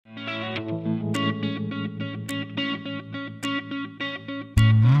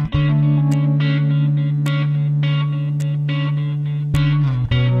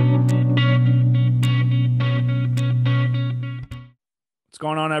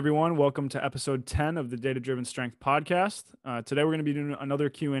everyone? Welcome to episode 10 of the Data Driven Strength podcast. Today, we're going to be doing another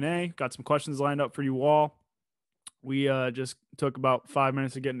Q&A. Got some questions lined up for you all. We just took about 5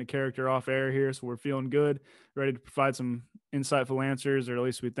 minutes to get into character off air here, so we're feeling good, ready to provide some insightful answers, or at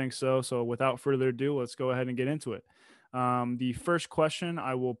least we think so. So without further ado, let's go ahead and get into it. The first question,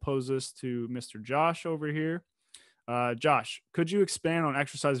 I will pose this to Mr. Josh over here. Josh, could you expand on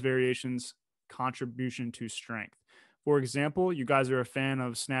exercise variations contribution to strength? For example, you guys are a fan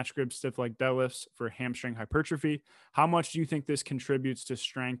of snatch grip stiff leg deadlifts for hamstring hypertrophy. How much do you think this contributes to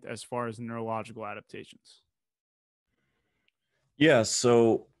strength as far as neurological adaptations? Yeah,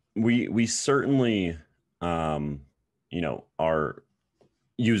 so we certainly are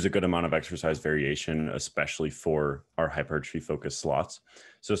use a good amount of exercise variation, especially for our hypertrophy focused slots.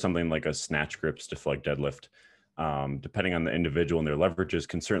 So something like a snatch grip stiff leg deadlift, depending on the individual and their leverages,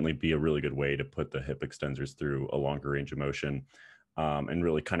 can certainly be a really good way to put the hip extensors through a longer range of motion, and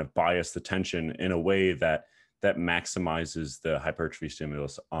really kind of bias the tension in a way that maximizes the hypertrophy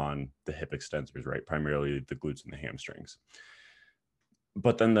stimulus on the hip extensors, right? Primarily the glutes and the hamstrings.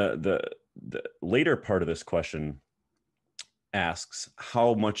 But then the later part of this question asks,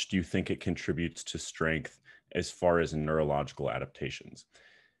 how much do you think it contributes to strength as far as neurological adaptations?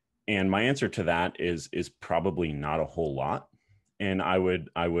 And my answer to that is probably not a whole lot. And I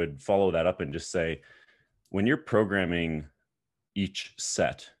would follow that up and just say, when you're programming each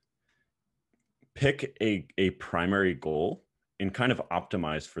set, pick a primary goal and kind of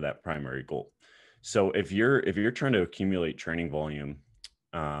optimize for that primary goal. So if you're trying to accumulate training volume,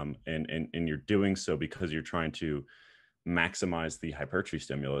 and you're doing so because you're trying to maximize the hypertrophy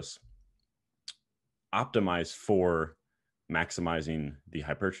stimulus, optimize for maximizing the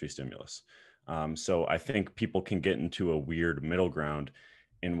hypertrophy stimulus. So I think people can get into a weird middle ground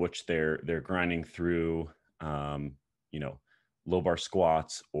in which they're grinding through, low bar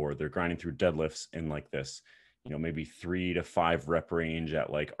squats, or they're grinding through deadlifts in like this, maybe 3 to 5 rep range at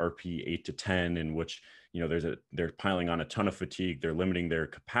like RP 8 to 10, in which, they're piling on a ton of fatigue. They're limiting their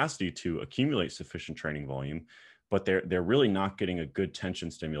capacity to accumulate sufficient training volume, but they're really not getting a good tension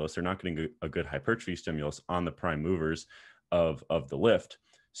stimulus. They're not getting a good hypertrophy stimulus on the prime movers of the lift.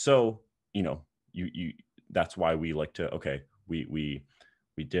 So, that's why we like to, okay, we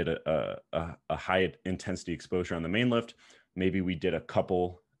did a high intensity exposure on the main lift. Maybe we did a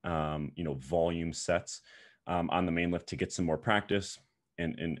couple, volume sets on the main lift to get some more practice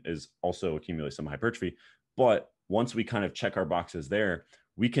and is also accumulate some hypertrophy. But once we kind of check our boxes there,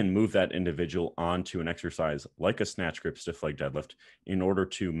 we can move that individual onto an exercise like a snatch grip stiff leg deadlift in order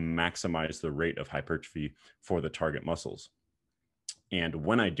to maximize the rate of hypertrophy for the target muscles. And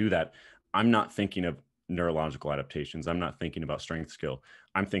when I do that, I'm not thinking of neurological adaptations. I'm not thinking about strength skill.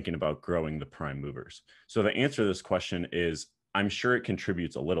 I'm thinking about growing the prime movers. So the answer to this question is, I'm sure it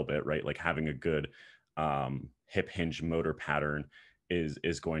contributes a little bit, right? Like having a good hip hinge motor pattern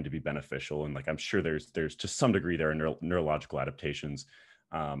is going to be beneficial. And like, I'm sure there's to some degree, there are neurological adaptations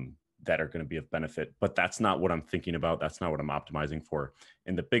that are going to be of benefit, but that's not what I'm thinking about. That's not what I'm optimizing for.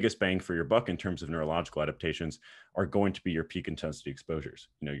 And the biggest bang for your buck in terms of neurological adaptations are going to be your peak intensity exposures,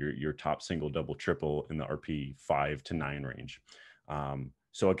 your top single, double, triple in the RP 5 to 9 range.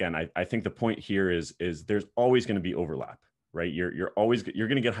 So again, I think the point here is there's always going to be overlap, right? You're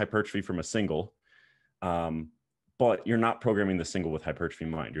going to get hypertrophy from a single, but you're not programming the single with hypertrophy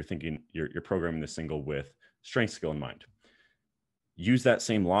in mind. You're programming the single with strength skill in mind. Use that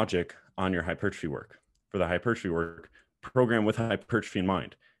same logic on your hypertrophy work. For the hypertrophy work, program with hypertrophy in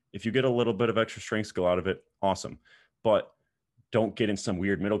mind. If you get a little bit of extra strength skill out of it, awesome. But don't get in some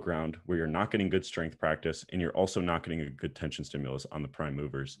weird middle ground where you're not getting good strength practice and you're also not getting a good tension stimulus on the prime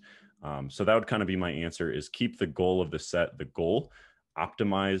movers. So that would kind of be my answer, is keep the goal of the set, the goal,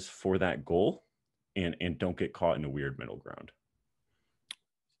 optimize for that goal, and don't get caught in a weird middle ground.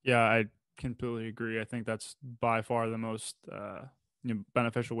 Yeah, I completely agree. I think that's by far the most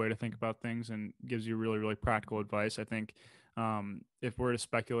beneficial way to think about things and gives you really, really practical advice. I think if we're to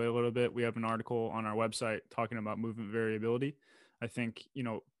speculate a little bit, we have an article on our website talking about movement variability. I think,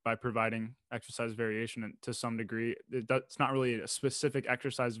 by providing exercise variation to some degree, it's not really a specific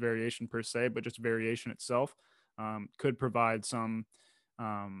exercise variation per se, but just variation itself could provide some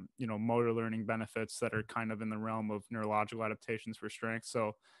motor learning benefits that are kind of in the realm of neurological adaptations for strength.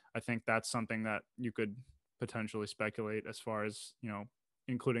 So I think that's something that you could potentially speculate as far as,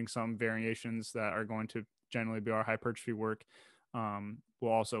 including some variations that are going to generally be our hypertrophy work will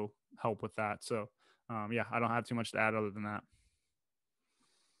also help with that. So yeah, I don't have too much to add other than that.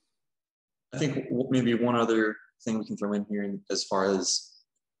 I think maybe one other thing we can throw in here as far as,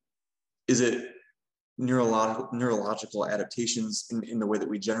 is it neurological adaptations in the way that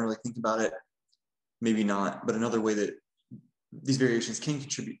we generally think about it, maybe not. But another way that these variations can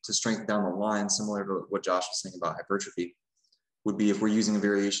contribute to strength down the line, similar to what Josh was saying about hypertrophy, would be if we're using a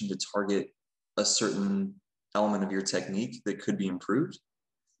variation to target a certain element of your technique that could be improved.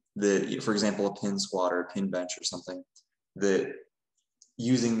 That, for example, a pin squat or a pin bench or something, that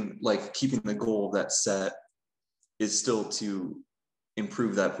using, like, keeping the goal of that set is still to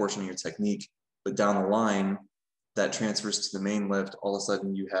improve that portion of your technique, but down the line that transfers to the main lift. All of a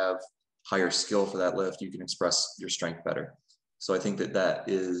sudden you have higher skill for that lift. You can express your strength better. So I think that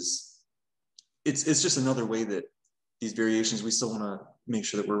it's just another way that these variations, we still want to make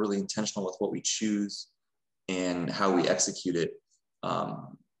sure that we're really intentional with what we choose and how we execute it.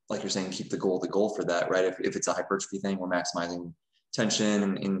 Like you're saying, keep the goal for that, right? If it's a hypertrophy thing, we're maximizing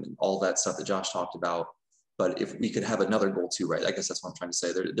tension and all that stuff that Josh talked about. But if we could have another goal too, right? I guess that's what I'm trying to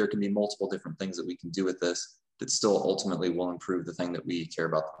say. There can be multiple different things that we can do with this that still ultimately will improve the thing that we care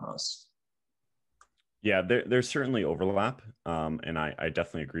about the most. Yeah, there's certainly overlap. And I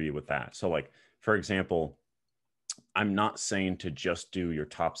definitely agree with that. So, like, for example, I'm not saying to just do your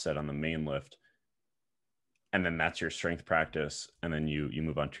top set on the main lift and then that's your strength practice, and then you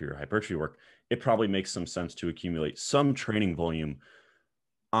move on to your hypertrophy work. It probably makes some sense to accumulate some training volume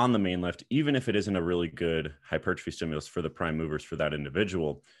on the main lift, even if it isn't a really good hypertrophy stimulus for the prime movers for that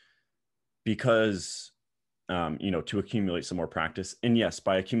individual, because to accumulate some more practice. And yes,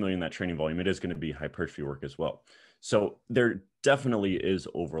 by accumulating that training volume, it is going to be hypertrophy work as well. So there definitely is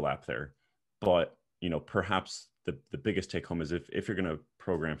overlap there, but perhaps the biggest take home is if you're going to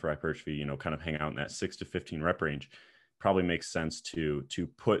program for hypertrophy, kind of hang out in that 6 to 15 rep range, probably makes sense to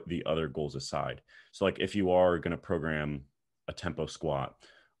put the other goals aside. So, like, if you are going to program a tempo squat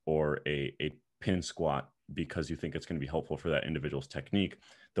or a pin squat because you think it's going to be helpful for that individual's technique,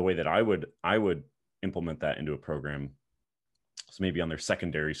 the way that I would implement that into a program, so maybe on their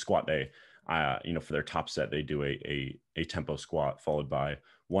secondary squat day, for their top set, they do a tempo squat followed by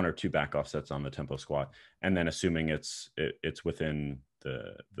 1 or 2 back off sets on the tempo squat. And then assuming it's within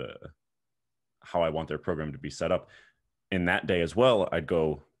the how I want their program to be set up in that day as well, I'd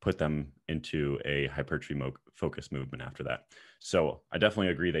go put them into a hypertrophy focus movement after that. So I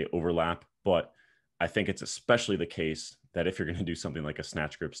definitely agree they overlap, but I think it's especially the case that if you're going to do something like a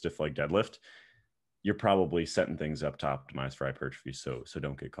snatch grip stiff leg deadlift, you're probably setting things up to optimize for hypertrophy. So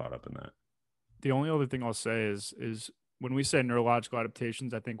don't get caught up in that. The only other thing I'll say is when we say neurological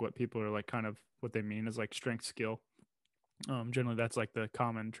adaptations, I think what people are like kind of what they mean is like strength skill. Generally, that's like the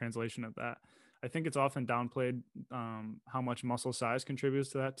common translation of that. I think it's often downplayed how much muscle size contributes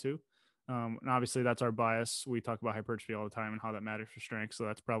to that too. And obviously, that's our bias. We talk about hypertrophy all the time and how that matters for strength. So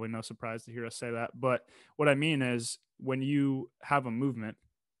that's probably no surprise to hear us say that. But what I mean is when you have a movement,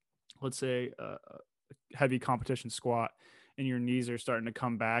 let's say a heavy competition squat, and your knees are starting to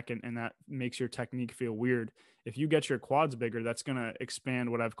come back and that makes your technique feel weird. If you get your quads bigger, that's going to expand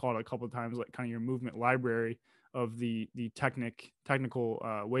what I've called a couple of times, like kind of your movement library of the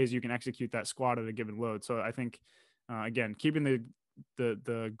technical ways you can execute that squat at a given load. So I think, again, keeping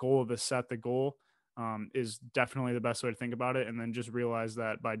the goal of the set, the goal is definitely the best way to think about it. And then just realize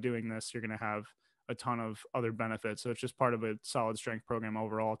that by doing this, you're going to have a ton of other benefits. So it's just part of a solid strength program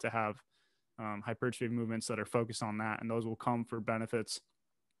overall to have hypertrophy movements that are focused on that, and those will come for benefits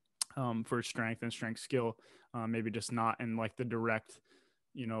for strength and strength skill, maybe just not in like the direct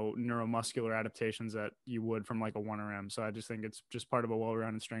neuromuscular adaptations that you would from like a 1RM. So I just think it's just part of a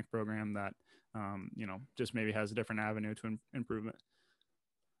well-rounded strength program that just maybe has a different avenue to improvement.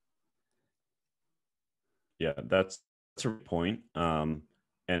 Yeah, that's a point.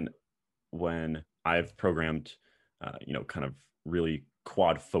 And when I've programmed kind of really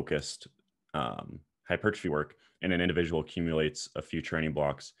quad focused hypertrophy work, and an individual accumulates a few training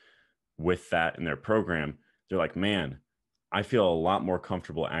blocks with that in their program, they're like, man, I feel a lot more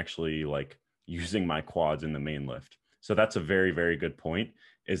comfortable actually like using my quads in the main lift. So that's a very, very good point.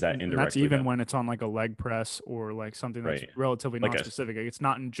 Is that indirectly? And that's even when it's on like a leg press or like something that's relatively like non-specific. It's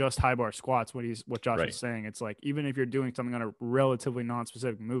not in just high bar squats. What Josh is saying. It's like even if you're doing something on a relatively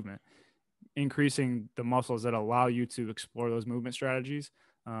non-specific movement, increasing the muscles that allow you to explore those movement strategies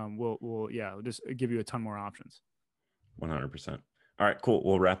will just give you a ton more options. 100%. All right, cool.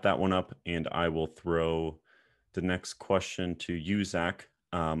 We'll wrap that one up, and I will throw the next question to you, Zach.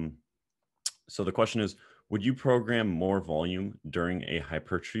 So the question is, would you program more volume during a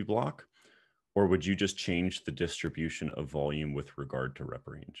hypertrophy block, or would you just change the distribution of volume with regard to rep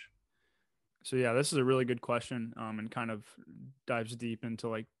range? So yeah, this is a really good question, and kind of dives deep into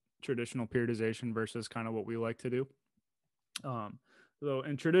like traditional periodization versus kind of what we like to do. So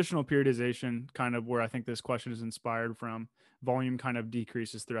in traditional periodization, kind of where I think this question is inspired from, volume kind of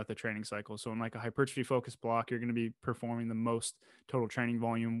decreases throughout the training cycle. So in like a hypertrophy focused block, you're going to be performing the most total training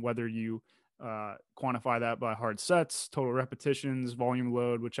volume, whether you quantify that by hard sets, total repetitions, volume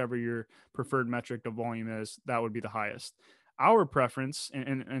load, whichever your preferred metric of volume is, that would be the highest. Our preference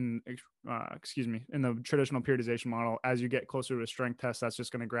excuse me, in the traditional periodization model, as you get closer to a strength test, that's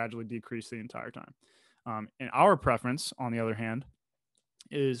just going to gradually decrease the entire time. And our preference, on the other hand,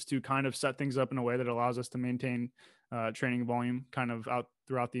 is to kind of set things up in a way that allows us to maintain training volume kind of out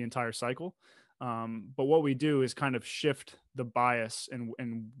throughout the entire cycle. But what we do is kind of shift the bias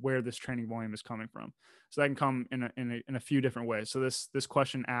and where this training volume is coming from. So that can come in a few different ways. So this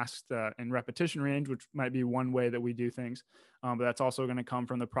question asked in repetition range, which might be one way that we do things, but that's also going to come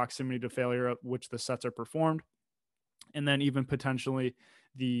from the proximity to failure at which the sets are performed, and then even potentially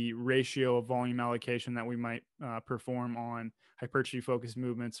the ratio of volume allocation that we might perform on hypertrophy focused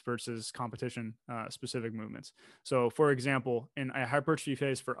movements versus competition specific movements. So for example, in a hypertrophy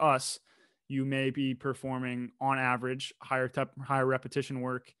phase for us, you may be performing on average higher repetition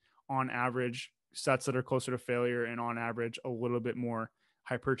work, on average sets that are closer to failure, and on average a little bit more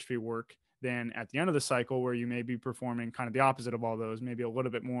hypertrophy work than at the end of the cycle, where you may be performing kind of the opposite of all those, maybe a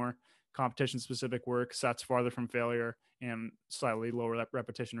little bit more competition specific work, sets farther from failure, and slightly lower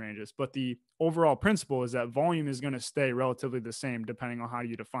repetition ranges. But the overall principle is that volume is going to stay relatively the same depending on how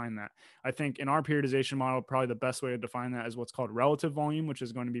you define that. I think in our periodization model, probably the best way to define that is what's called relative volume, which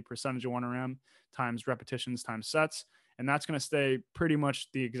is going to be percentage of 1RM times repetitions times sets. And that's going to stay pretty much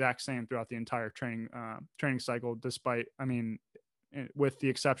the exact same throughout the entire training cycle, despite, with the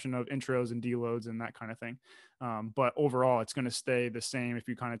exception of intros and deloads and that kind of thing. But overall, it's going to stay the same if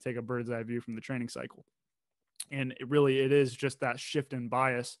you kind of take a bird's eye view from the training cycle. And it is just that shift in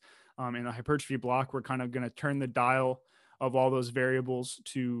bias. In the hypertrophy block, we're kind of going to turn the dial of all those variables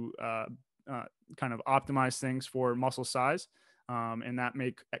to kind of optimize things for muscle size. And that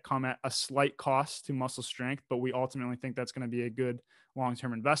may come at a slight cost to muscle strength, but we ultimately think that's going to be a good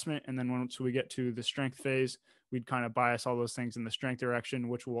long-term investment. And then once we get to the strength phase, we'd kind of bias all those things in the strength direction,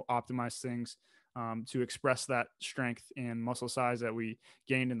 which will optimize things to express that strength and muscle size that we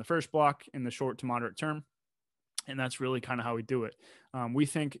gained in the first block in the short to moderate term. And that's really kind of how we do it. We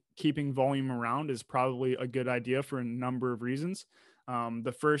think keeping volume around is probably a good idea for a number of reasons.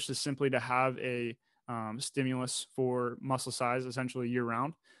 The first is simply to have a stimulus for muscle size essentially year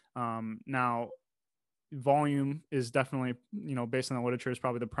round. Now, volume is definitely, based on the literature, is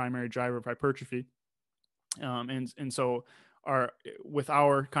probably the primary driver of hypertrophy. And so with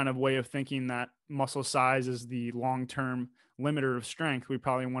our kind of way of thinking that muscle size is the long-term limiter of strength, we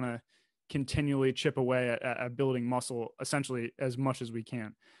probably want to continually chip away at building muscle essentially as much as we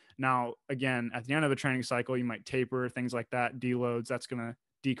can. Now, again, at the end of a training cycle, you might taper, things like that, deloads, that's going to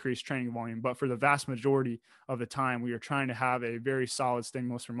decrease training volume. But for the vast majority of the time, we are trying to have a very solid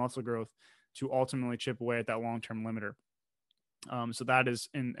stimulus for muscle growth to ultimately chip away at that long-term limiter. So that is,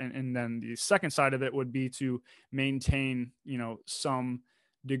 and then the second side of it would be to maintain, some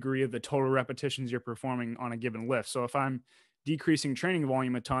degree of the total repetitions you're performing on a given lift. So if I'm decreasing training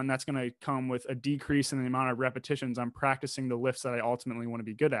volume a ton, that's going to come with a decrease in the amount of repetitions I'm practicing the lifts that I ultimately want to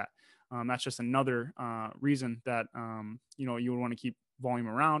be good at. That's just another reason that, you would want to keep volume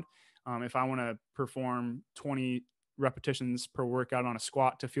around. If I want to perform 20 repetitions per workout on a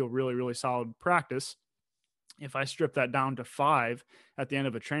squat to feel really, really solid practice, if I strip that down to 5 at the end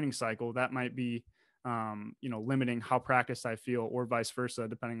of a training cycle, that might be, limiting how practiced I feel, or vice versa,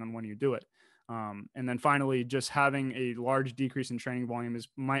 depending on when you do it. And then finally, just having a large decrease in training volume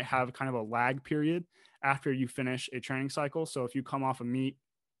might have kind of a lag period after you finish a training cycle. So if you come off a meet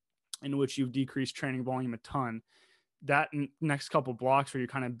in which you've decreased training volume a ton, that next couple blocks where you're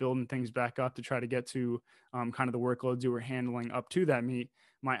kind of building things back up to try to get to kind of the workloads you were handling up to that meet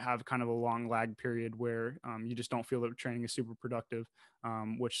might have kind of a long lag period where you just don't feel that training is super productive,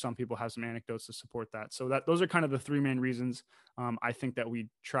 which some people have some anecdotes to support that. So those are kind of the three main reasons I think that we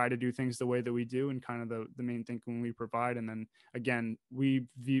try to do things the way that we do, and kind of the main thinking we provide. And then again, we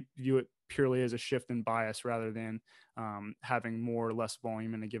view it purely as a shift in bias rather than having more or less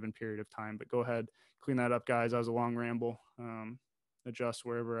volume in a given period of time. But go ahead, clean that up, guys. That was a long ramble. Adjust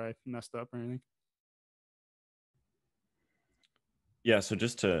wherever I messed up or anything. Yeah, so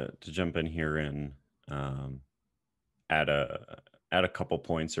just to jump in here and add a couple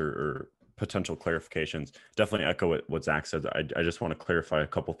points or potential clarifications. Definitely echo what Zach said. I just want to clarify a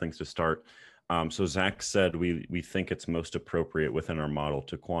couple things to start. So Zach said we think it's most appropriate within our model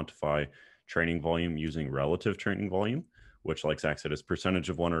to quantify training volume using relative training volume, which, like Zach said, is percentage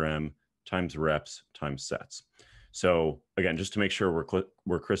of 1RM times reps times sets. So again, just to make sure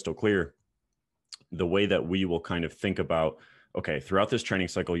we're crystal clear, the way that we will kind of think about, okay, throughout this training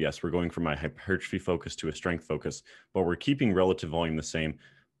cycle, yes, we're going from a hypertrophy focus to a strength focus, but we're keeping relative volume the same,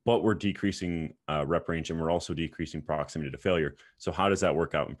 but we're decreasing rep range, and we're also decreasing proximity to failure. So how does that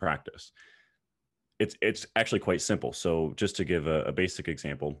work out in practice? It's actually quite simple. So just to give a basic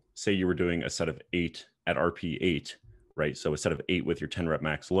example, say you were doing a set of 8 at RP 8, right? So a set of 8 with your 10 rep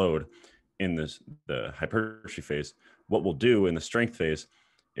max load in the hypertrophy phase. What we'll do in the strength phase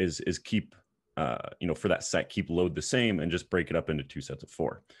is keep for that set, keep load the same and just break it up into 2 sets of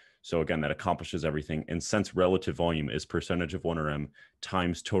 4. So again, that accomplishes everything. And since relative volume is percentage of 1RM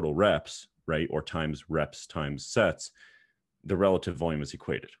times total reps, right? Or times reps times sets, the relative volume is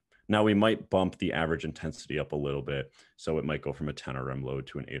equated. Now we might bump the average intensity up a little bit. So it might go from a 10 RM load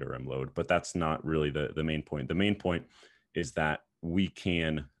to an 8 RM load, but that's not really the main point. The main point is that we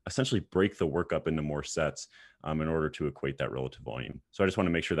can essentially break the work up into more sets in order to equate that relative volume. So I just want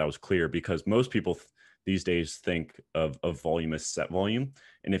to make sure that was clear, because most people these days think of volume as set volume.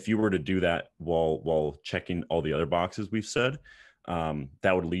 And if you were to do that while checking all the other boxes we've said,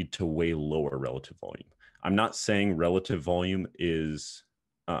 that would lead to way lower relative volume. I'm not saying relative volume is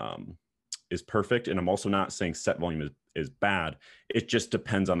perfect, and I'm also not saying set volume is bad. It just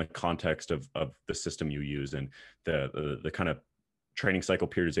depends on the context of the system you use, and the kind of training cycle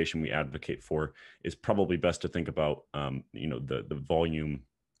periodization we advocate for is probably best to think about the volume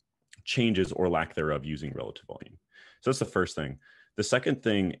changes or lack thereof using relative volume. So that's the first thing. The second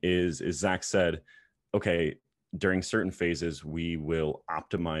thing is Zach said, okay, during certain phases we will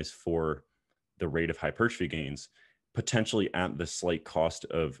optimize for the rate of hypertrophy gains, potentially at the slight cost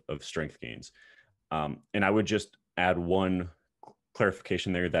of strength gains. And I would just add one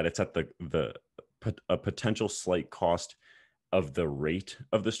clarification there, that it's at a potential slight cost of the rate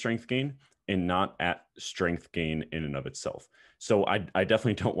of the strength gain and not at strength gain in and of itself. So I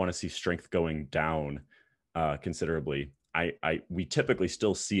definitely don't want to see strength going down considerably. We typically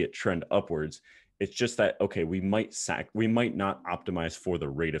still see it trend upwards. It's just that, okay, we might not optimize for the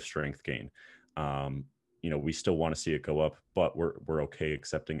rate of strength gain. We still want to see it go up, but we're okay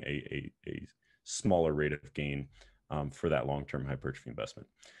accepting a smaller rate of gain for that long-term hypertrophy investment.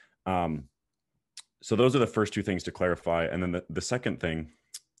 So those are the first two things to clarify. And then the second thing,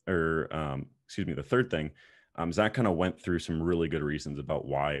 the third thing, Zach kind of went through some really good reasons about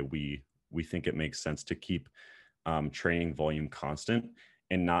why we think it makes sense to keep training volume constant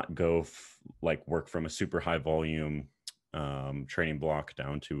and not go work from a super high volume training block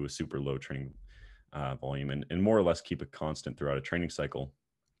down to a super low training volume, and more or less keep it constant throughout a training cycle.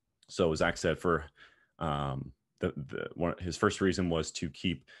 So Zach said for his first reason was to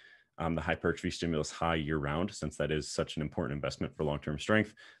keep the hypertrophy stimulus high year round, since that is such an important investment for long-term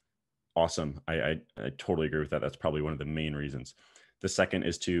strength. Awesome. I totally agree with that. That's probably one of the main reasons. The second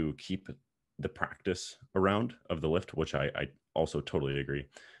is to keep the practice around of the lift, which I also totally agree.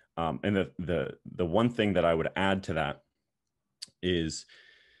 And the one thing that I would add to that is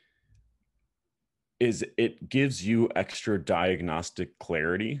it gives you extra diagnostic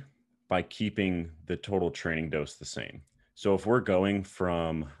clarity by keeping the total training dose the same. So if we're going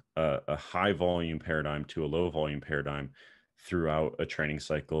from a high volume paradigm to a low volume paradigm throughout a training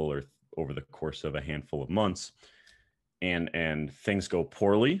cycle or over the course of a handful of months, and things go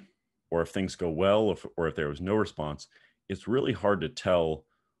poorly, or if things go well, or if there was no response, it's really hard to tell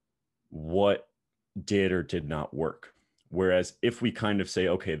what did or did not work. Whereas if we kind of say,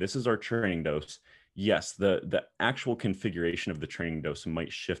 okay, this is our training dose, yes, the actual configuration of the training dose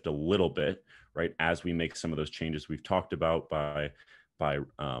might shift a little bit, right, as we make some of those changes we've talked about by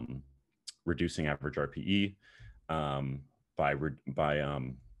reducing average RPE, by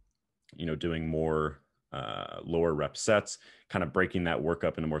doing more lower rep sets, kind of breaking that work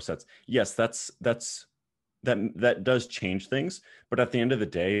up into more sets. Yes, that does change things, but at the end of the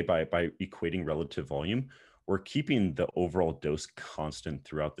day, by equating relative volume, we're keeping the overall dose constant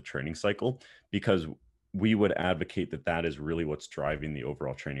throughout the training cycle, because we would advocate that is really what's driving the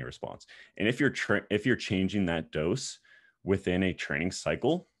overall training response. And if you're changing that dose within a training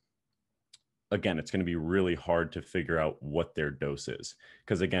cycle, again, it's going to be really hard to figure out what their dose is,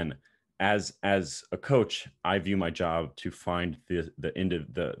 because again, as a coach, I view my job to find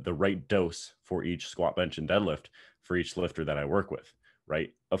the right dose for each squat, bench, and deadlift for each lifter that I work with,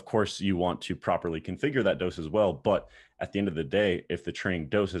 right? Of course, you want to properly configure that dose as well, but at the end of the day, if the training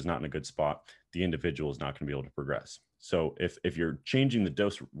dose is not in a good spot, the individual is not going to be able to progress. So if you're changing the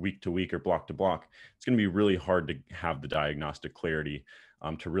dose week to week or block to block, it's going to be really hard to have the diagnostic clarity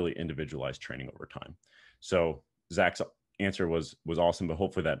to really individualize training over time. So Zach's answer was awesome, but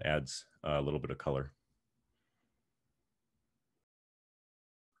hopefully that adds a little bit of color.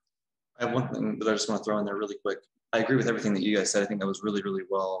 I have one thing that I just want to throw in there really quick. I agree with everything that you guys said. I think that was really, really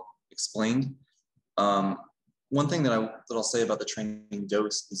well explained. One thing that I'll say about the training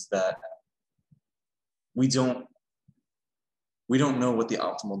dose is that we don't know what the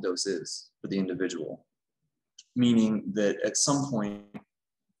optimal dose is for the individual. Meaning that at some point,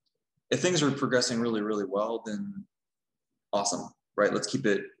 if things are progressing really, really well, then awesome, right? Let's keep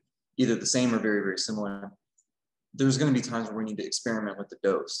it either the same or very, very similar. There's going to be times where we need to experiment with the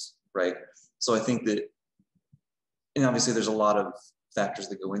dose, right? So I think that, and obviously there's a lot of factors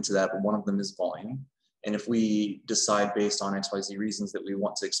that go into that, but one of them is volume. And if we decide based on XYZ reasons that we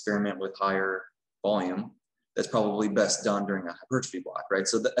want to experiment with higher volume, that's probably best done during a hypertrophy block, right?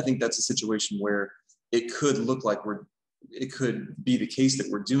 So I think that's a situation where it could look like it could be the case that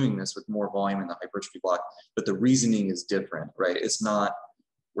we're doing this with more volume in the hypertrophy block, but the reasoning is different, right? It's not,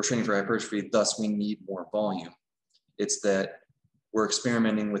 we're training for hypertrophy, thus we need more volume. It's that we're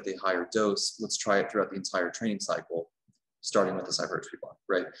experimenting with a higher dose. Let's try it throughout the entire training cycle, starting with this hypertrophy block,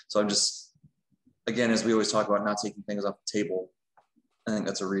 right? So I'm just, again, as we always talk about not taking things off the table, I think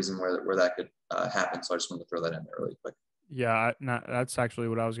that's a reason where that could happen. So I just wanted to throw that in there really quick. Yeah, that's actually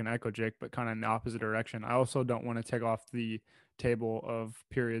what I was going to echo, Jake, but kind of in the opposite direction. I also don't want to take off the table of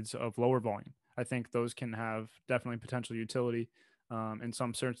periods of lower volume. I think those can have definitely potential utility in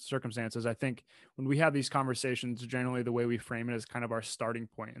some circumstances. I think when we have these conversations, generally the way we frame it is kind of our starting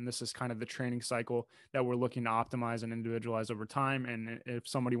point. And this is kind of the training cycle that we're looking to optimize and individualize over time. And if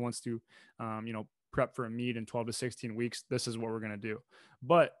somebody wants to, prep for a meet in 12 to 16 weeks, this is what we're going to do.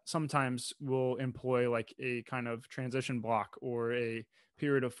 But sometimes we'll employ like a kind of transition block or a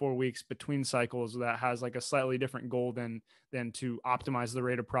period of 4 weeks between cycles that has like a slightly different goal than to optimize the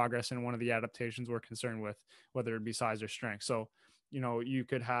rate of progress in one of the adaptations we're concerned with, whether it be size or strength. So, you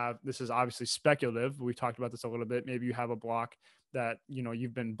could have, this is obviously speculative. We talked about this a little bit. Maybe you have a block that,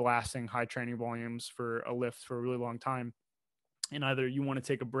 you've been blasting high training volumes for a lift for a really long time. And either you want to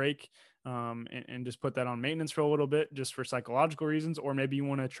take a break and just put that on maintenance for a little bit, just for psychological reasons, or maybe you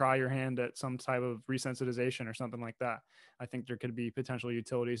want to try your hand at some type of resensitization or something like that. I think there could be potential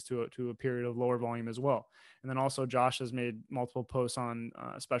utilities to a period of lower volume as well. And then also Josh has made multiple posts on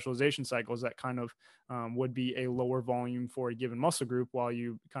specialization cycles that kind of would be a lower volume for a given muscle group while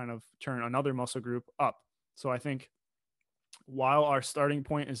you kind of turn another muscle group up. So I think while our starting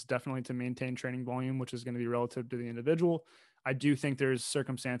point is definitely to maintain training volume, which is going to be relative to the individual, I do think there's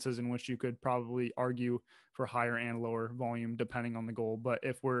circumstances in which you could probably argue for higher and lower volume depending on the goal. But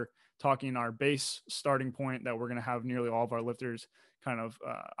if we're talking our base starting point that we're going to have nearly all of our lifters kind of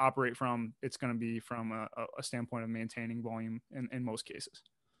operate from, it's going to be from a standpoint of maintaining volume in most cases.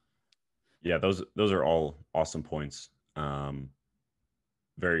 Yeah, those are all awesome points.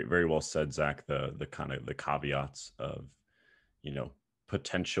 Very, very well said, Zach. The kind of the caveats of,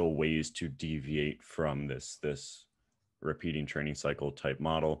 potential ways to deviate from this repeating training cycle type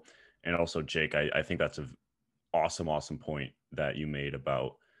model. And also, Jake, I think that's an awesome point that you made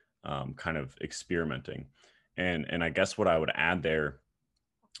about kind of experimenting. And I guess what I would add there,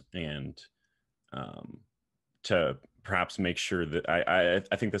 and to perhaps make sure that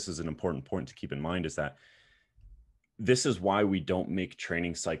I think this is an important point to keep in mind, is that this is why we don't make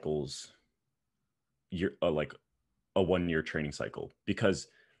training cycles like a 1 year training cycle, because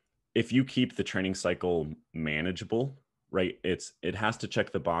if you keep the training cycle manageable, right, it has to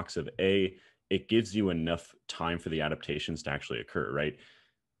check the box of it gives you enough time for the adaptations to actually occur, right?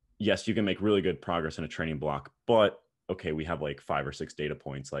 Yes, you can make really good progress in a training block, but okay, we have like 5 or 6 data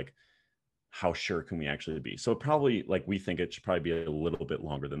points. Like, how sure can we actually be? So probably, like, we think it should probably be a little bit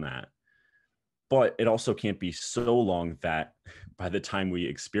longer than that. But it also can't be so long that by the time we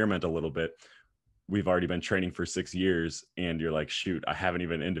experiment a little bit, we've already been training for 6 years and you're like, shoot, I haven't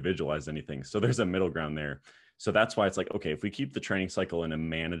even individualized anything. So there's a middle ground there. So that's why it's like, okay, if we keep the training cycle in a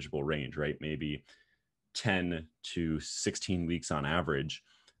manageable range, right, maybe 10 to 16 weeks on average,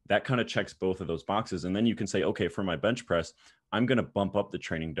 that kind of checks both of those boxes. And then you can say, okay, for my bench press, I'm going to bump up the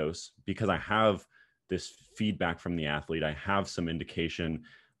training dose because I have this feedback from the athlete. I have some indication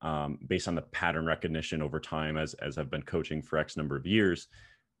based on the pattern recognition over time as I've been coaching for X number of years.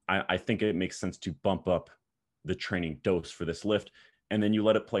 I think it makes sense to bump up the training dose for this lift, and then you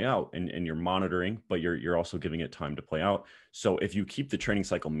let it play out and you're monitoring, but you're also giving it time to play out. So if you keep the training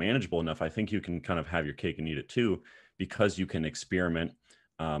cycle manageable enough, I think you can kind of have your cake and eat it too, because you can experiment.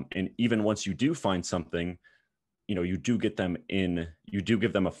 And even once you do find something, you do give them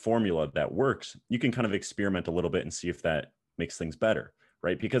a formula that works, you can kind of experiment a little bit and see if that makes things better,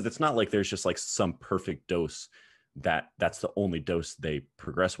 right? Because it's not like there's just like some perfect dose that's the only dose they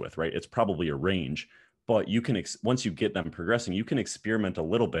progress with, right? It's probably a range, but you can, once you get them progressing, you can experiment a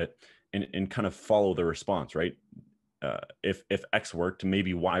little bit and kind of follow the response, right? If X worked,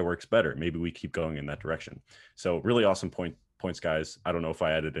 maybe Y works better. Maybe we keep going in that direction. So really awesome points, guys. I don't know if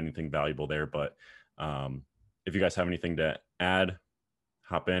I added anything valuable there, but if you guys have anything to add,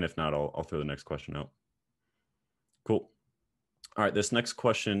 hop in. If not, I'll throw the next question out. Cool. All right, this next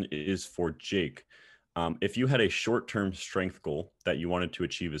question is for Jake. If you had a short-term strength goal that you wanted to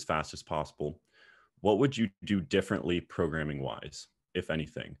achieve as fast as possible, what would you do differently programming-wise, if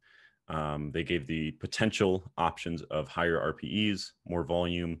anything? They gave the potential options of higher RPEs, more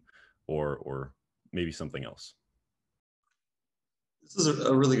volume, or maybe something else. This is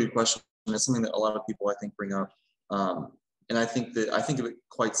a really good question. It's something that a lot of people, I think, bring up. And I think of it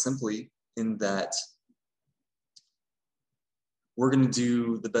quite simply in that we're going to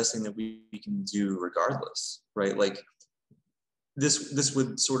do the best thing that we can do regardless, right? Like this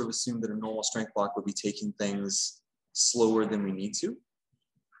would sort of assume that a normal strength block would be taking things slower than we need to,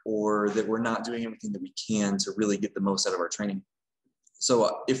 or that we're not doing everything that we can to really get the most out of our training.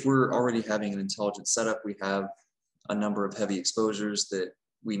 So if we're already having an intelligent setup, we have a number of heavy exposures that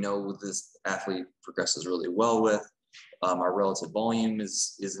we know this athlete progresses really well with. Our relative volume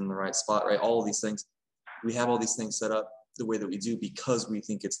is in the right spot, right? All of these things, we have all these things set up the way that we do because we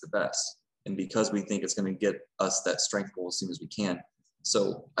think it's the best and because we think it's going to get us that strength goal as soon as we can.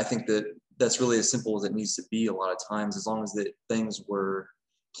 So I think that that's really as simple as it needs to be a lot of times. As long as that things were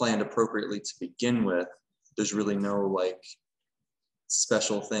planned appropriately to begin with, there's really no like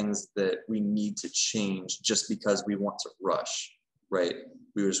special things that we need to change just because we want to rush, right?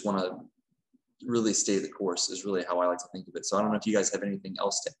 We just want to really stay the course is really how I like to think of it. So I don't know if you guys have anything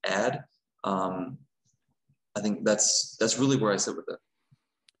else to add. I think that's really where I sit with it.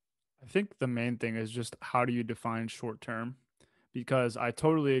 I think the main thing is just how do you define short term? Because I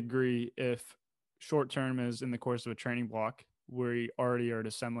totally agree if short term is in the course of a training block, we already are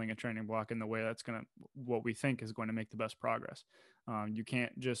assembling a training block in the way that's going to, what we think is going to make the best progress. You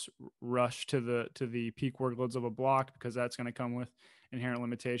can't just rush to the peak workloads of a block because that's going to come with inherent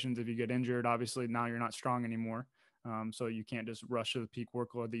limitations. If you get injured, obviously now you're not strong anymore. So you can't just rush to the peak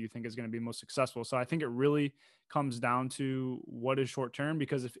workload that you think is going to be most successful. So I think it really comes down to what is short term,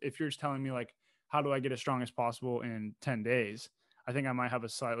 because if you're just telling me like, how do I get as strong as possible in 10 days? I think I might have a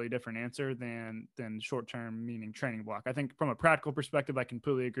slightly different answer than short term, meaning training block. I think from a practical perspective, I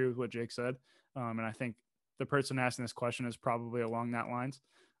completely agree with what Jake said. And I think the person asking this question is probably along that lines.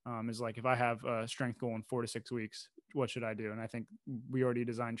 Is like, if I have a strength goal in 4 to 6 weeks, what should I do? And I think we already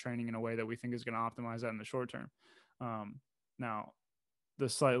designed training in a way that we think is going to optimize that in the short term. Now, the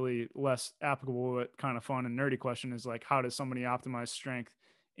slightly less applicable but kind of fun and nerdy question is like, how does somebody optimize strength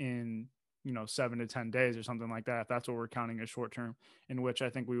in 7 to 10 days or something like that, if that's what we're counting as short term, in which I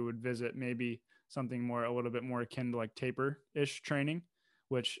think we would visit maybe something more, a little bit more akin to like taper-ish training,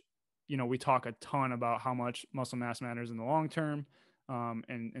 which, we talk a ton about how much muscle mass matters in the long term.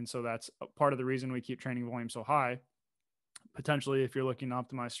 And so that's part of the reason we keep training volume so high. Potentially, if you're looking to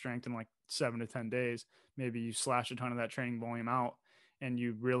optimize strength in like 7 to 10 days, maybe you slash a ton of that training volume out and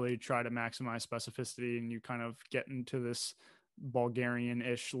you really try to maximize specificity, and you kind of get into this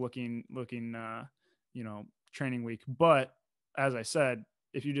Bulgarian-ish looking training week. But as I said,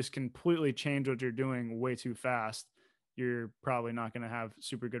 if you just completely change what you're doing way too fast, you're probably not going to have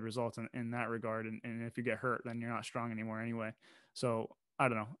super good results in that regard. And if you get hurt, then you're not strong anymore anyway. So I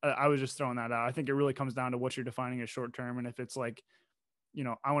don't know. I was just throwing that out. I think it really comes down to what you're defining as short term. And if it's like,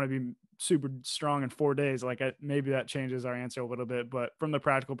 I want to be super strong in 4 days, like maybe that changes our answer a little bit. But from the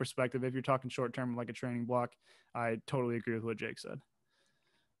practical perspective, if you're talking short term, like a training block, I totally agree with what Jake said.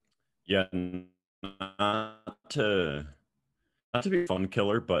 Yeah, not to be a fun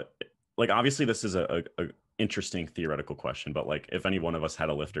killer, but like obviously this is a interesting theoretical question. But like if any one of us had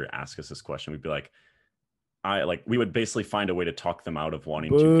a lifter ask us this question, we'd be like, we would basically find a way to talk them out of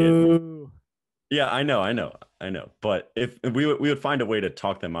wanting to get. Yeah, I know. But if we would find a way to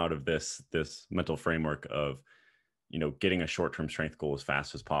talk them out of this mental framework of, getting a short-term strength goal as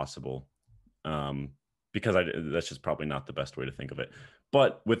fast as possible, because that's just probably not the best way to think of it.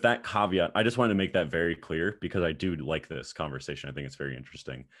 But with that caveat, I just wanted to make that very clear because I do like this conversation. I think it's very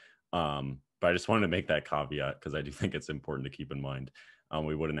interesting. But I just wanted to make that caveat because I do think it's important to keep in mind.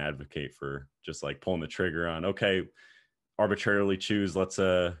 We wouldn't advocate for just like pulling the trigger on, okay, arbitrarily choose, let's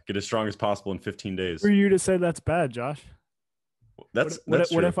get as strong as possible in 15 days. For you to say that's bad, Josh. That's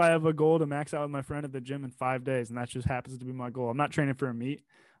what if I have a goal to max out with my friend at the gym in 5 days, and that just happens to be my goal? I'm not training for a meet.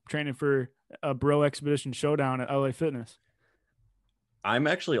 I'm training for a bro expedition showdown at LA Fitness. I'm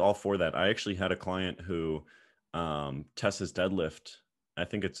actually all for that. I actually had a client who tests his deadlift. I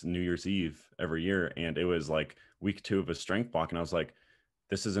think it's New Year's Eve every year, and it was like week 2 of a strength block, and I was like,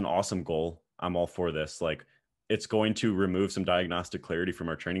 this is an awesome goal. I'm all for this. Like, it's going to remove some diagnostic clarity from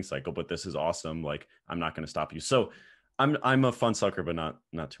our training cycle, but this is awesome. Like, I'm not going to stop you. So I'm a fun sucker, but not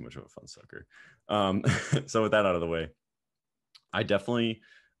too much of a fun sucker. So with that out of the way, I definitely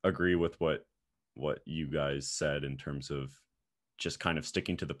agree with what you guys said in terms of just kind of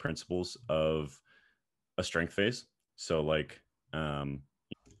sticking to the principles of a strength phase. So like,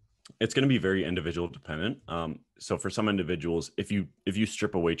 it's going to be very individual dependent. So for some individuals, if you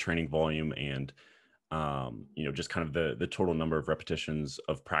strip away training volume and just kind of the total number of repetitions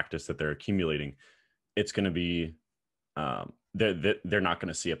of practice that they're accumulating, it's going to be they're not going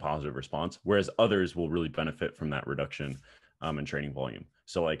to see a positive response, whereas others will really benefit from that reduction in training volume.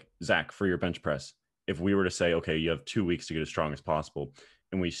 So like Zach, for your bench press, if we were to say, okay, you have 2 weeks to get as strong as possible,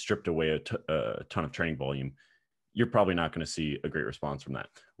 and we stripped away a ton of training volume, you're probably not going to see a great response from that.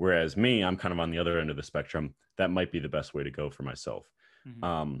 Whereas me, I'm kind of on the other end of the spectrum. That might be the best way to go for myself.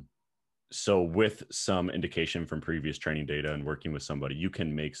 Mm-hmm. So with some indication from previous training data and working with somebody, you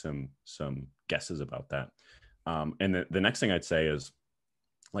can make some guesses about that. And the next thing I'd say is,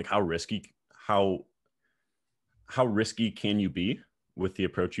 like, how risky can you be with the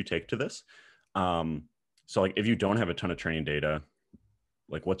approach you take to this? So like, if you don't have a ton of training data,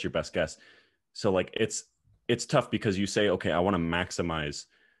 like, what's your best guess? So like, it's tough because you say, okay, I want to maximize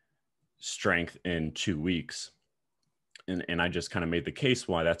strength in 2 weeks. And I just kind of made the case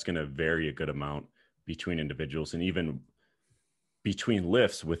why that's going to vary a good amount between individuals and even between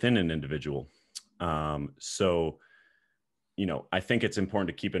lifts within an individual. So, I think it's important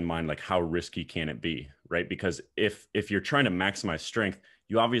to keep in mind, like, how risky can it be, right? Because if you're trying to maximize strength,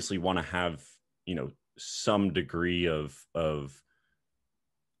 you obviously want to have, some degree of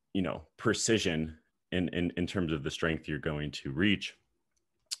precision in terms of the strength you're going to reach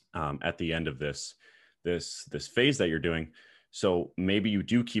at the end of this phase that you're doing. So maybe you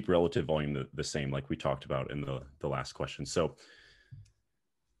do keep relative volume the same, like we talked about in the last question. So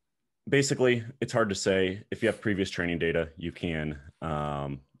basically, it's hard to say. If you have previous training data, you can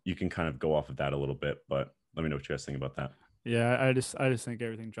kind of go off of that a little bit, but let me know what you guys think about that. Yeah, I just think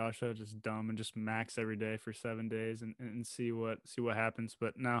everything Josh said is just dumb, and just max every day for 7 days and see what happens.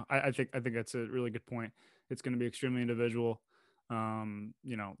 But no, I think that's a really good point. It's going to be extremely individual.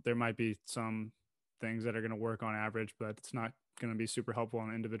 There might be some things that are going to work on average, but it's not going to be super helpful on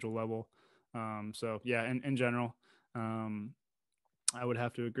an individual level. So yeah, in general, I would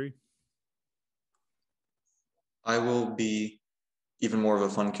have to agree. I will be even more of a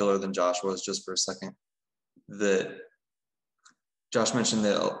fun killer than Josh was, just for a second. That Josh mentioned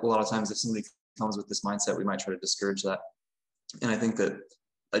that a lot of times if somebody comes with this mindset, we might try to discourage that. And I think that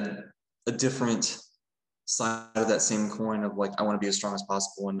a different side of that same coin of, like, I want to be as strong as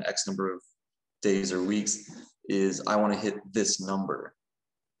possible in X number of days or weeks, is I want to hit this number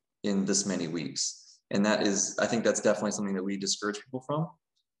in this many weeks. And that is, I think that's definitely something that we discourage people from,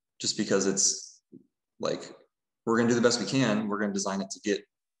 just because it's like, we're going to do the best we can. We're going to design it to get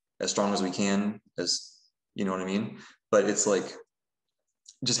as strong as we can, as, you know what I mean? But it's like,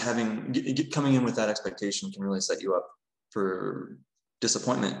 just coming in with that expectation can really set you up for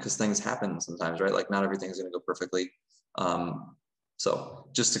disappointment, because things happen sometimes, right? Like, not everything is going to go perfectly. So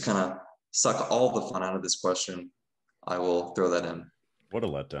just to kind of suck all the fun out of this question, I will throw that in. What a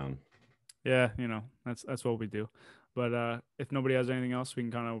letdown. Yeah, that's what we do. But if nobody has anything else, we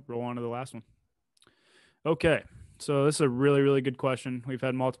can kind of roll on to the last one. Okay, so this is a really, really good question. We've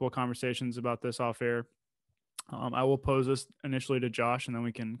had multiple conversations about this off air. I will pose this initially to Josh, and then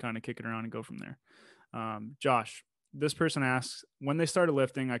we can kind of kick it around and go from there. Josh, this person asks, when they started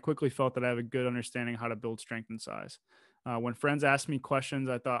lifting, I quickly felt that I have a good understanding how to build strength and size. When friends asked me questions,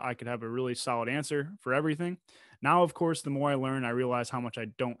 I thought I could have a really solid answer for everything. Now, of course, the more I learn, I realize how much I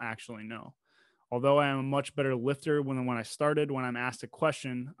don't actually know. Although I am a much better lifter when I started, when I'm asked a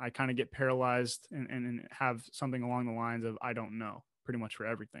question, I kind of get paralyzed and have something along the lines of, I don't know, pretty much for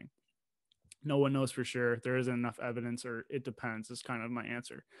everything. No one knows for sure. There isn't enough evidence, or it depends, is kind of my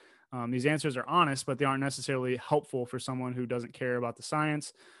answer. These answers are honest, but they aren't necessarily helpful for someone who doesn't care about the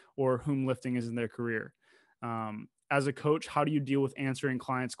science or whom lifting is in their career. As a coach, how do you deal with answering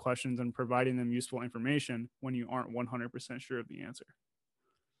clients' questions and providing them useful information when you aren't 100% sure of the answer?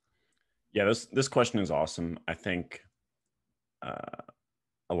 Yeah, this question is awesome. I think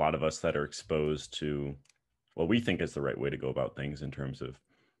a lot of us that are exposed to what we think is the right way to go about things in terms of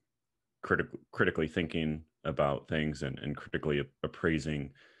critically thinking about things and critically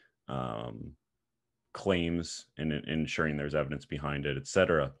appraising claims and ensuring there's evidence behind it, et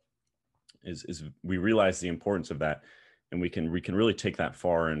cetera, is we realize the importance of that, and we can really take that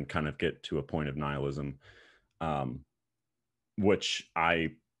far and kind of get to a point of nihilism. which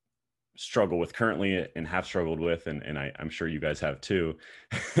I struggle with currently and have struggled with, and I'm sure you guys have too.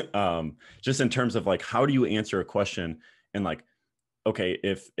 Just in terms of like, how do you answer a question? And like, okay,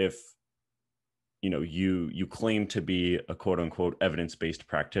 if you claim to be a quote unquote evidence-based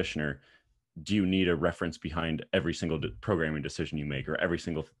practitioner, do you need a reference behind every single programming decision you make or every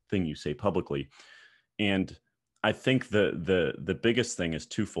single thing you say publicly? And I think the biggest thing is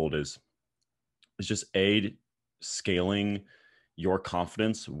twofold: is just scaling your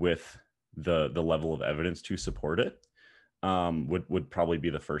confidence with the level of evidence to support it, would probably be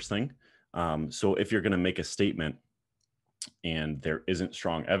the first thing. So if you're going to make a statement and there isn't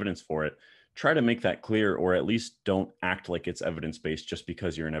strong evidence for it, try to make that clear, or at least don't act like it's evidence-based just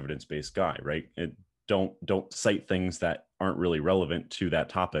because you're an evidence-based guy, right? Don't cite things that aren't really relevant to that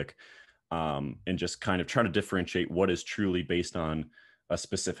topic, and just kind of try to differentiate what is truly based on a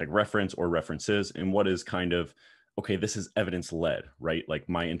specific reference or references, and what is kind of, okay, this is evidence led, right? Like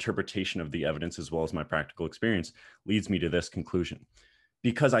my interpretation of the evidence as well as my practical experience leads me to this conclusion.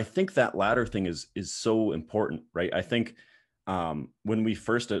 Because I think that latter thing is so important, right? I think when we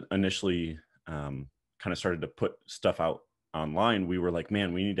first initially kind of started to put stuff out online, we were like,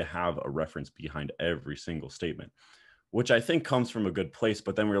 man, we need to have a reference behind every single statement, which I think comes from a good place.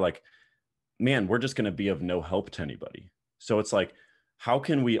 But then we're like, man, we're just going to be of no help to anybody. So it's like, how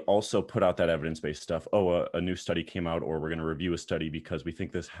can we also put out that evidence-based stuff? Oh, a new study came out, or we're going to review a study because we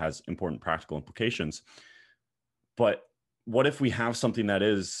think this has important practical implications. But what if we have something that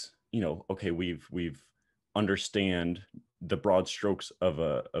is, okay, we've understand the broad strokes of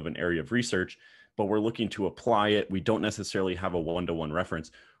an area of research, but we're looking to apply it. We don't necessarily have a one-to-one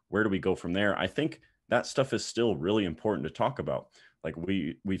reference. Where do we go from there? I think that stuff is still really important to talk about. Like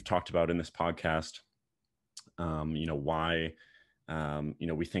we've talked about in this podcast, why,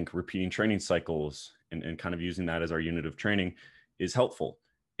 we think repeating training cycles and kind of using that as our unit of training is helpful.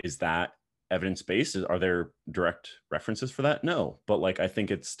 Is that evidence-based? Are there direct references for that? No, but like, I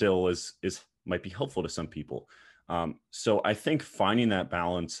think it still is might be helpful to some people. So I think finding that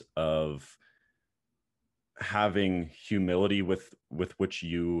balance of having humility with which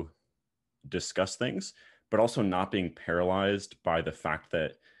you discuss things, but also not being paralyzed by the fact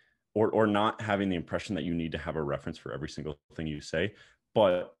that, or not having the impression that you need to have a reference for every single thing you say.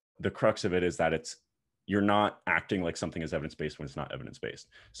 But the crux of it is that you're not acting like something is evidence-based when it's not evidence-based.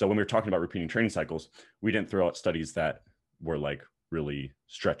 So when we were talking about repeating training cycles, we didn't throw out studies that were like really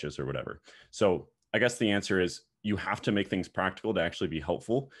stretches or whatever. So I guess the answer is, you have to make things practical to actually be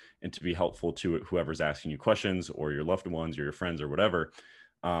helpful, and to be helpful to whoever's asking you questions, or your loved ones or your friends or whatever.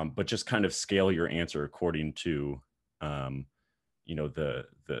 But just kind of scale your answer according to, the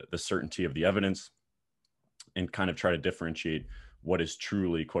certainty of the evidence, and kind of try to differentiate what is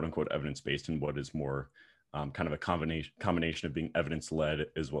truly quote unquote evidence-based and what is more kind of a combination of being evidence-led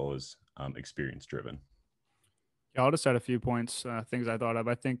as well as experience-driven. Yeah, I'll just add a few points, things I thought of.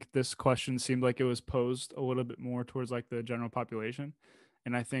 I think this question seemed like it was posed a little bit more towards like the general population.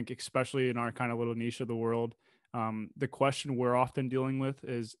 And I think especially in our kind of little niche of the world, the question we're often dealing with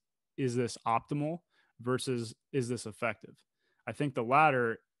is this optimal versus is this effective? I think the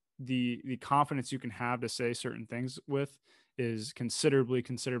latter, the confidence you can have to say certain things with is considerably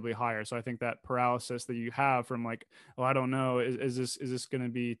higher. So I think that paralysis that you have from like, oh, I don't know, is this going to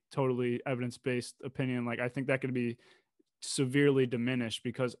be totally evidence-based opinion? Like, I think that can be severely diminished,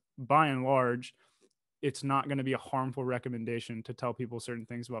 because by and large, it's not going to be a harmful recommendation to tell people certain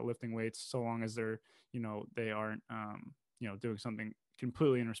things about lifting weights, so long as they're, they aren't, doing something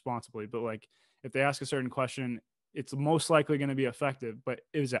completely irresponsibly. But like, if they ask a certain question, it's most likely going to be effective. But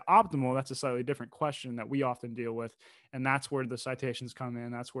is it optimal? That's a slightly different question that we often deal with. And that's where the citations come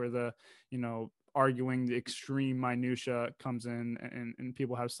in. That's where the, arguing the extreme minutia comes in, and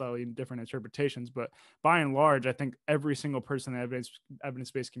people have slightly different interpretations. But by and large, I think every single person in the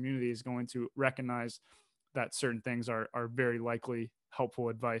evidence-based community is going to recognize that certain things are very likely helpful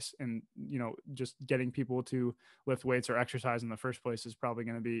advice. And, just getting people to lift weights or exercise in the first place is probably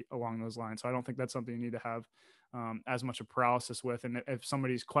going to be along those lines. So I don't think that's something you need to have as much a paralysis with. And if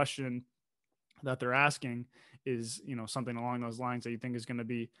somebody's question that they're asking is, something along those lines that you think is going to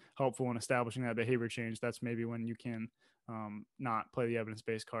be helpful in establishing that behavior change, that's maybe when you can not play the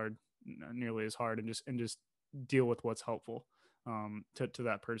evidence-based card nearly as hard, and just deal with what's helpful to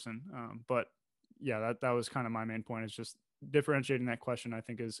that person. But yeah, that was kind of my main point, is just differentiating that question. I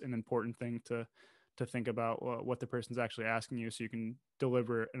think is an important thing to think about what the person's actually asking you, so you can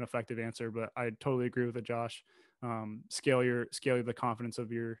deliver an effective answer. But I totally agree with it, Josh. Scale the confidence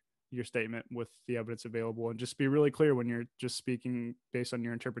of your statement with the evidence available, and just be really clear when you're just speaking based on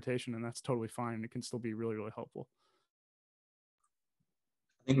your interpretation. And that's totally fine. It can still be really, really helpful.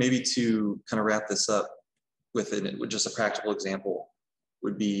 I think maybe to kind of wrap this up with just a practical example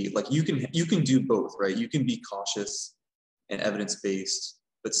would be like you can do both, right? You can be cautious and evidence-based,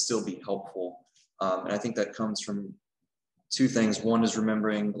 but still be helpful. And I think that comes from two things. One is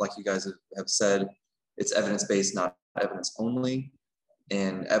remembering, like you guys have said, it's evidence-based, not evidence only,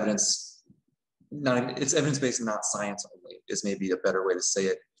 and it's evidence-based, not science only is maybe a better way to say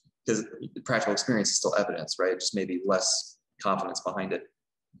it, because practical experience is still evidence, right? Just maybe less confidence behind it.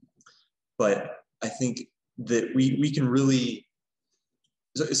 But I think that we can really,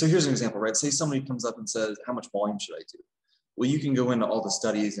 so here's an example, right? Say somebody comes up and says, how much volume should I do? Well, you can go into all the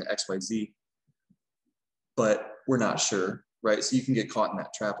studies and X, Y, Z, but we're not sure, right? So you can get caught in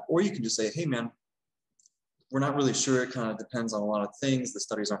that trap. Or you can just say, hey man, we're not really sure. It kind of depends on a lot of things. The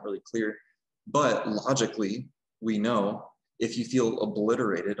studies aren't really clear, but logically we know if you feel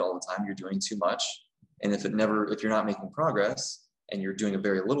obliterated all the time, you're doing too much. And if you're not making progress and you're doing a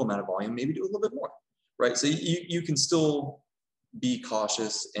very little amount of volume, maybe do a little bit more, right? So you can still be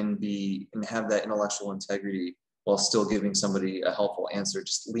cautious and have that intellectual integrity while still giving somebody a helpful answer.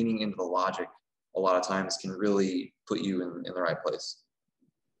 Just leaning into the logic a lot of times can really put you in the right place.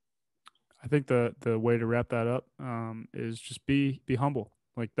 I think the way to wrap that up is just be humble,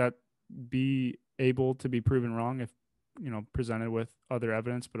 like that. Be able to be proven wrong if presented with other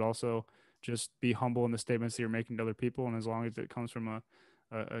evidence, but also just be humble in the statements that you're making to other people. And as long as it comes from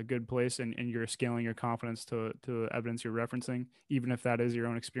a good place and you're scaling your confidence to the evidence you're referencing, even if that is your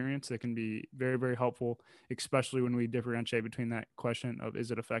own experience, it can be very, very helpful, especially when we differentiate between that question of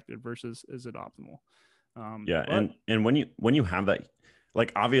is it effective versus is it optimal. And when you have that,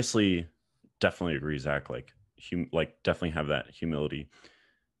 like, obviously definitely agree, Zach, like definitely have that humility.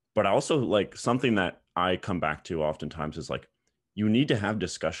 But also, like, something that I come back to oftentimes is like, you need to have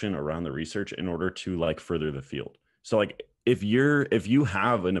discussion around the research in order to like further the field. So like if you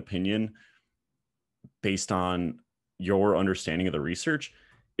have an opinion based on your understanding of the research,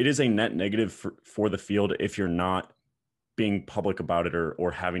 it is a net negative for the field if you're not being public about it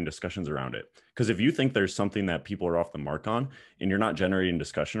or having discussions around it. Because if you think there's something that people are off the mark on and you're not generating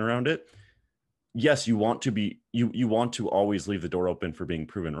discussion around it, yes, you want to always leave the door open for being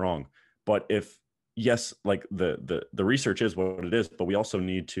proven wrong. But if, yes, like the research is what it is, but we also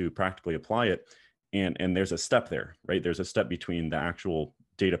need to practically apply it. And there's a step there, right? There's a step between the actual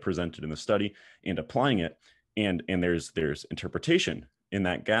data presented in the study and applying it. And there's interpretation in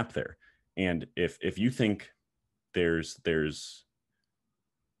that gap there. And if you think there's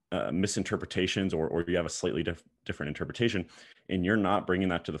misinterpretations or you have a slightly different interpretation and you're not bringing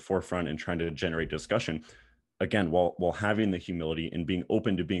that to the forefront and trying to generate discussion, again, while having the humility and being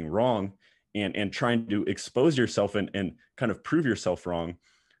open to being wrong and trying to expose yourself and kind of prove yourself wrong.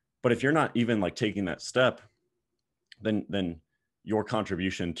 But if you're not even like taking that step, then your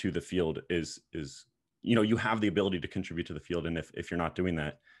contribution to the field is you have the ability to contribute to the field. And if you're not doing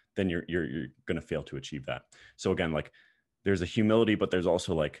that, then you're going to fail to achieve that. So again, like, there's a humility, but there's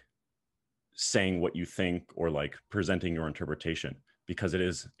also like saying what you think or like presenting your interpretation, because it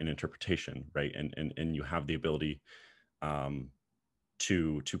is an interpretation, right? And you have the ability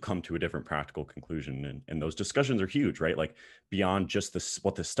to come to a different practical conclusion. And those discussions are huge, right? Like, beyond just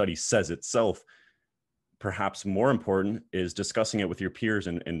what the study says itself, perhaps more important is discussing it with your peers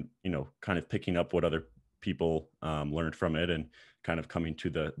and kind of picking up what other people learned from it and kind of coming to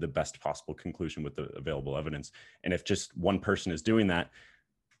the best possible conclusion with the available evidence. And if just one person is doing that,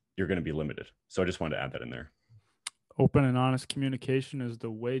 you're going to be limited. So I just wanted to add that in there. Open and honest communication is the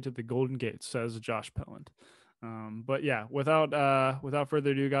way to the Golden Gate, says Josh Pelland. But yeah, without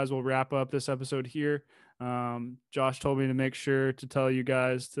further ado, guys, we'll wrap up this episode here. Josh told me to make sure to tell you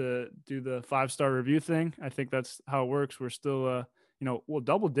guys to do the 5-star review thing. I think that's how it works. We're still,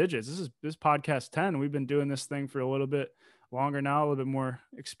 double digits. This podcast 10. We've been doing this thing for a little bit longer now, a little bit more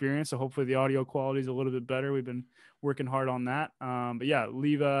experience. So hopefully the audio quality is a little bit better. We've been working hard on that. But yeah,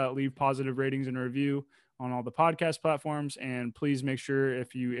 leave positive ratings and review on all the podcast platforms. And please make sure,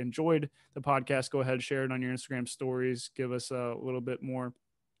 if you enjoyed the podcast, go ahead, share it on your Instagram stories. Give us a little bit more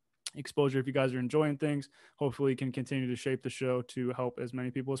exposure if you guys are enjoying things. Hopefully can continue to shape the show to help as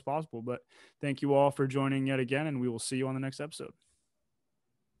many people as possible. But thank you all for joining yet again, and we will see you on the next episode.